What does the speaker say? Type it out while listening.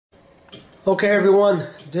Okay, everyone,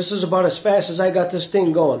 this is about as fast as I got this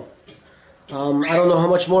thing going. I don't know how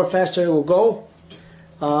much more faster it will go.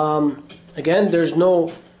 Again, there's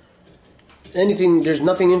nothing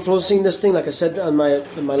influencing this thing. Like I said on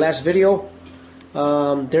my last video,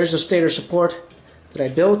 there's the stator support that I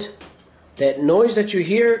built. That noise that you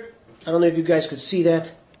hear, I don't know if you guys could see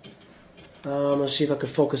that. Let's see if I can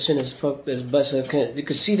focus in as best as I can. You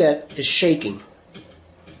can see that it's shaking.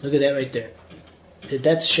 Look at that right there.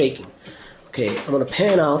 That's shaking. Okay, I'm gonna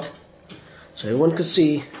pan out so everyone can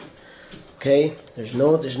see. Okay, there's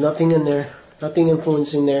nothing in there, nothing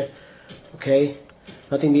influencing there. Okay,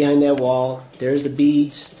 nothing behind that wall. There's the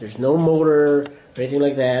beads. There's no motor or anything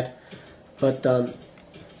like that. But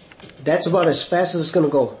that's about as fast as it's gonna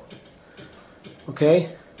go. Okay.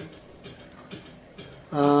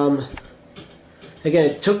 Again,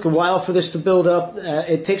 it took a while for this to build up.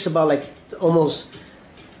 It takes about like almost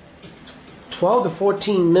 12 to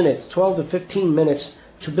 14 minutes, 12 to 15 minutes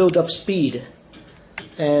to build up speed.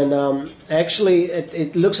 And actually,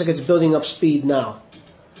 it looks like it's building up speed now.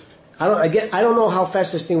 I don't know how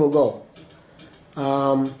fast this thing will go,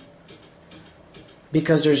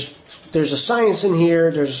 because there's a science in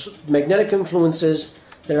here. There's magnetic influences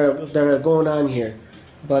that are going on here,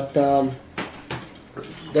 but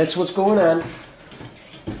that's what's going on.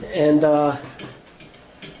 And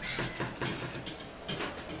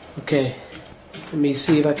okay. Let me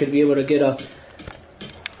see if I could be able to get an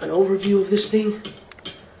overview of this thing.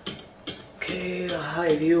 Okay, a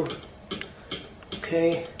high view.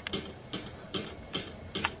 Okay.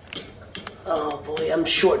 Oh boy, I'm a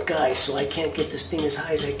short guy, so I can't get this thing as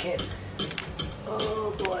high as I can.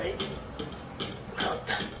 Oh boy.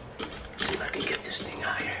 Let's see if I can get this thing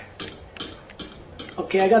higher.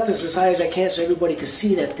 Okay, I got this as high as I can so everybody can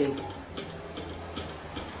see that thing.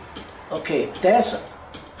 Okay,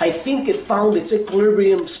 I think it found its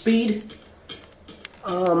equilibrium speed,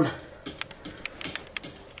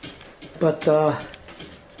 but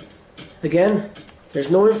again, there's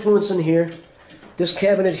no influence in here. This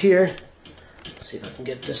cabinet here, let's see if I can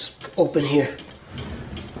get this open here.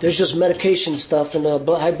 There's just medication stuff and a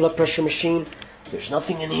high blood pressure machine. There's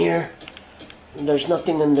nothing in here. And there's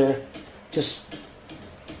nothing in there. Just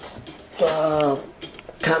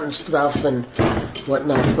cotton stuff and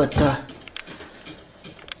whatnot. But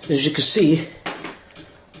as you can see,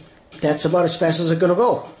 that's about as fast as it's going to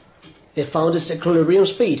go. It found its equilibrium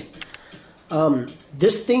speed.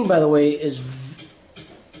 This thing, by the way, is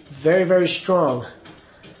very, very strong.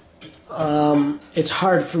 It's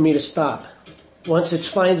hard for me to stop. Once it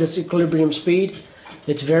finds its equilibrium speed,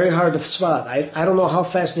 it's very hard to stop. I don't know how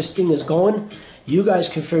fast this thing is going. You guys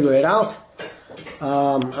can figure it out.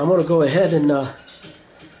 I'm going to go ahead and I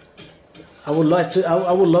would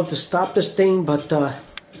love to stop this thing, but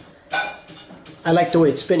I like the way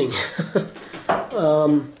it's spinning.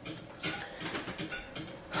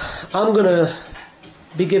 I'm gonna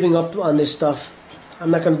be giving up on this stuff. I'm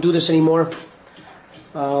not gonna do this anymore.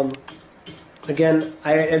 Again,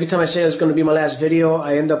 every time I say it's gonna be my last video,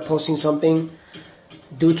 I end up posting something.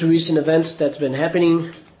 Due to recent events that's been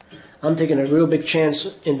happening, I'm taking a real big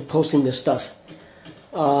chance in posting this stuff,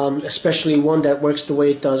 especially one that works the way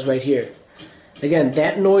it does right here. Again,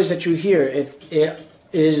 that noise that you hear, it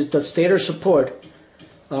is the stator support.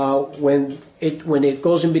 When it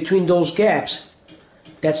goes in between those gaps,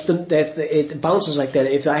 it bounces like that.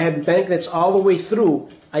 If I had magnets all the way through,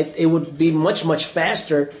 it would be much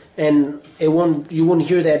faster, and you wouldn't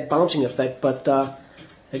hear that bouncing effect. But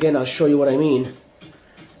again, I'll show you what I mean.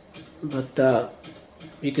 But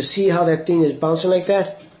you can see how that thing is bouncing like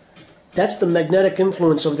that. That's the magnetic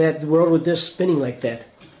influence of that world with this spinning like that.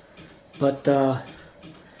 But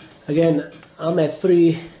again, I'm at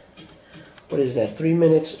 3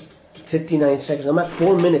 minutes 59 seconds. I'm at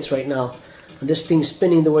 4 minutes right now, and this thing's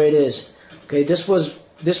spinning the way it is. Okay, this was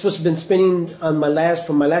been spinning on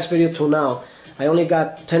from my last video till now. I only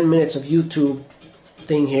got 10 minutes of YouTube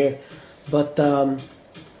thing here, but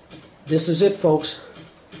this is it, folks.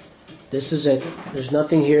 This is it. There's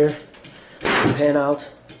nothing here. Pan out.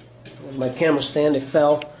 My camera stand, it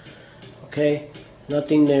fell. Okay,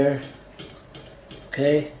 nothing there.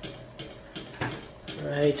 Okay.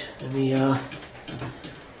 Alright, let me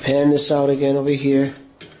pan this out again over here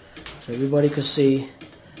so everybody can see.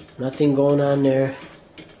 Nothing going on there.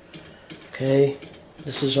 Okay,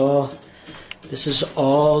 this is all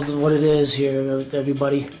what it is here,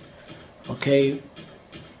 everybody. Okay,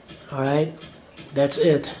 alright, that's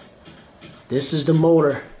it. This is the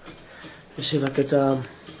motor. Let's see if I could I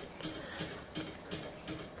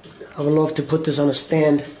would love to put this on a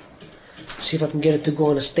stand. See if I can get it to go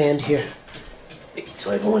on a stand here, so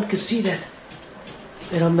everyone can see that.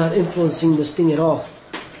 and I'm not influencing this thing at all.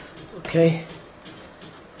 Okay,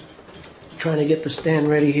 trying to get the stand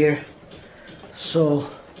ready here. So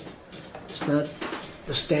it's not,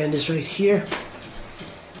 the stand is right here.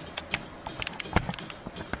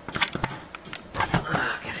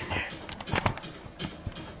 Get in there.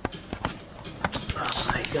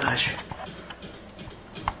 Oh my gosh.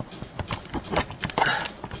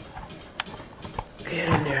 Get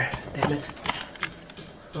in there, damn it.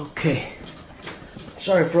 Okay.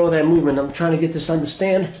 Sorry for all that movement. I'm trying to get this on the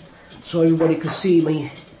stand so everybody can see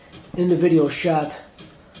me in the video shot.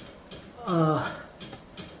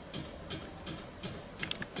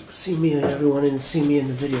 See me, everyone, and see me in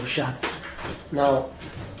the video shot. Now,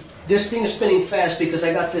 this thing is spinning fast because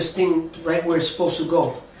I got this thing right where it's supposed to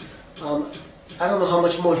go. I don't know how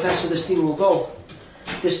much more faster this thing will go.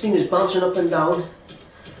 This thing is bouncing up and down.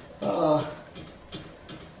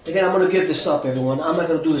 Again, I'm going to give this up, everyone. I'm not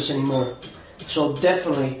going to do this anymore. So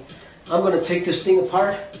definitely, I'm going to take this thing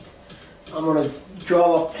apart. I'm going to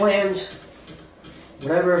draw up plans,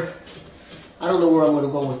 whatever. I don't know where I'm going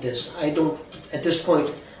to go with this. At this point,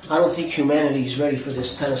 I don't think humanity is ready for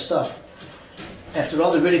this kind of stuff. After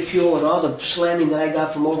all the ridicule and all the slamming that I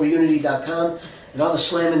got from overunity.com and all the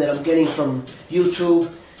slamming that I'm getting from YouTube,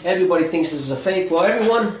 everybody thinks this is a fake. Well,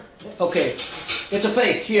 everyone, okay, it's a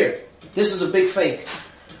fake. Here, this is a big fake.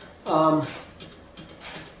 I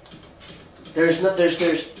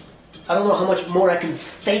don't know how much more I can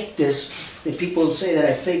fake this. If people say that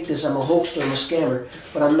I faked this, I'm a hoaxer, I'm a scammer,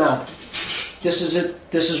 but I'm not. This is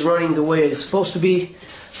it. This is running the way it's supposed to be,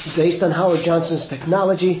 based on Howard Johnson's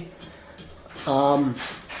technology.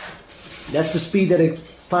 That's the speed that it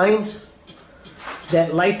finds.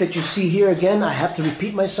 That light that you see here, again, I have to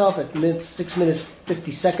repeat myself at 6 minutes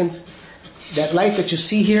 50 seconds. That light that you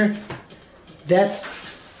see here, that's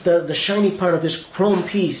the shiny part of this chrome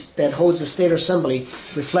piece that holds the stator assembly,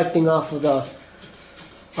 reflecting off of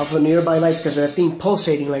a nearby light because of that thing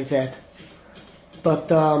pulsating like that. But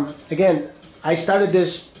again, I started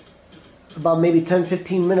this about maybe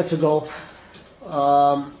 10-15 minutes ago.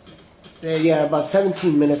 Yeah, about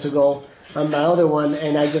 17 minutes ago on my other one,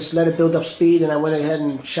 and I just let it build up speed, and I went ahead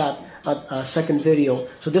and shot a second video.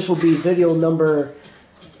 So this will be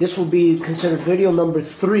considered video number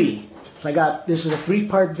 3. So this is a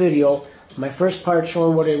 3-part video. My first part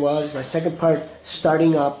showing what it was, my second part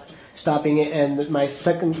starting up, stopping it, and my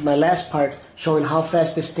last part showing how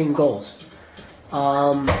fast this thing goes.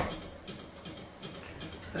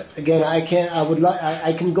 Again, I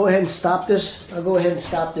can go ahead and stop this. I'll go ahead and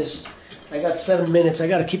stop this. I got 7 minutes. I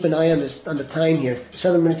got to keep an eye on the time here.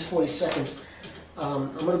 7 minutes 40 seconds.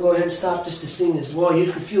 I'm gonna go ahead and stop this. This thing is, well,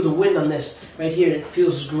 you can feel the wind on this right here. It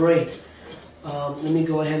feels great. Let me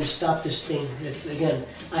go ahead and stop this thing. Again,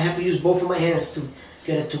 I have to use both of my hands to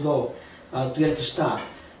get it to go, to get it to stop.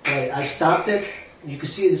 All right, I stopped it. You can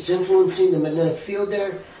see it's influencing the magnetic field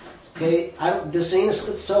there. Okay, this ain't a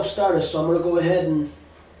self-starter, so I'm going to go ahead and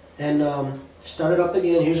start it up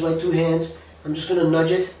again. Here's my 2 hands. I'm just going to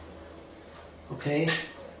nudge it. Okay,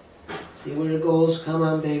 see where it goes. Come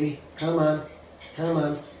on, baby. Come on. Come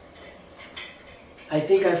on. I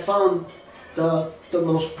think I found the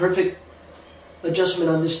most perfect adjustment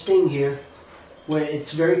on this thing here, where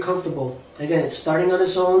it's very comfortable. Again, it's starting on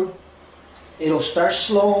its own. It'll start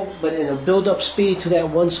slow, but it'll build up speed to that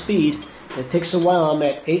one speed. It takes a while. I'm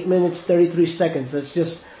at 8 minutes 33 seconds. Let's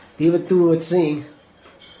just leave it through its thing.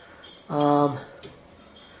 I'm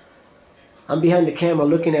behind the camera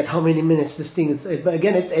looking at how many minutes this thing is. But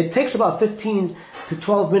again, it takes about 15 to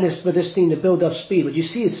 12 minutes for this thing to build up speed. But you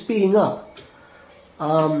see it's speeding up.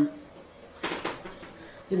 Let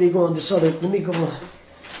me go on this other. Let me go.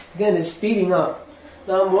 Again, it's speeding up.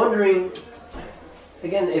 Now I'm wondering.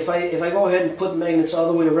 Again, if I go ahead and put magnets all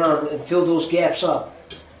the way around and fill those gaps up,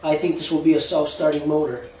 I think this will be a self-starting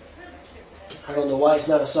motor. I don't know why it's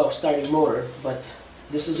not a self-starting motor, but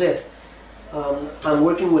this is it. I'm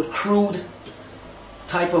working with crude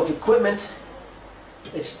type of equipment.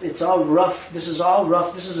 It's all rough. This is all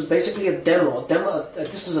rough. This is basically a demo.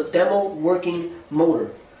 This is a demo working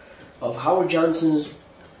motor of Howard Johnson's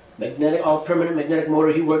all-permanent magnetic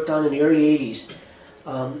motor he worked on in the early 80s.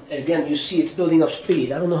 Again, you see it's building up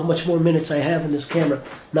speed. I don't know how much more minutes I have in this camera.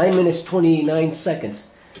 9 minutes 29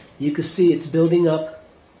 seconds. You can see it's building up.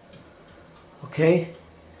 Okay?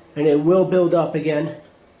 And it will build up again.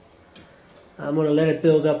 I'm going to let it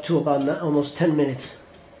build up to about almost 10 minutes.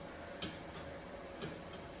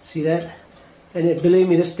 See that? And believe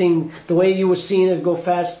me, this thing, the way you were seeing it go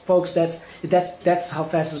fast, folks, that's how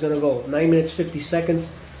fast it's going to go. 9 minutes 50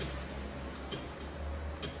 seconds.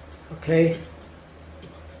 Okay?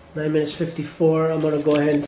 9 minutes 54. I'm going to go ahead and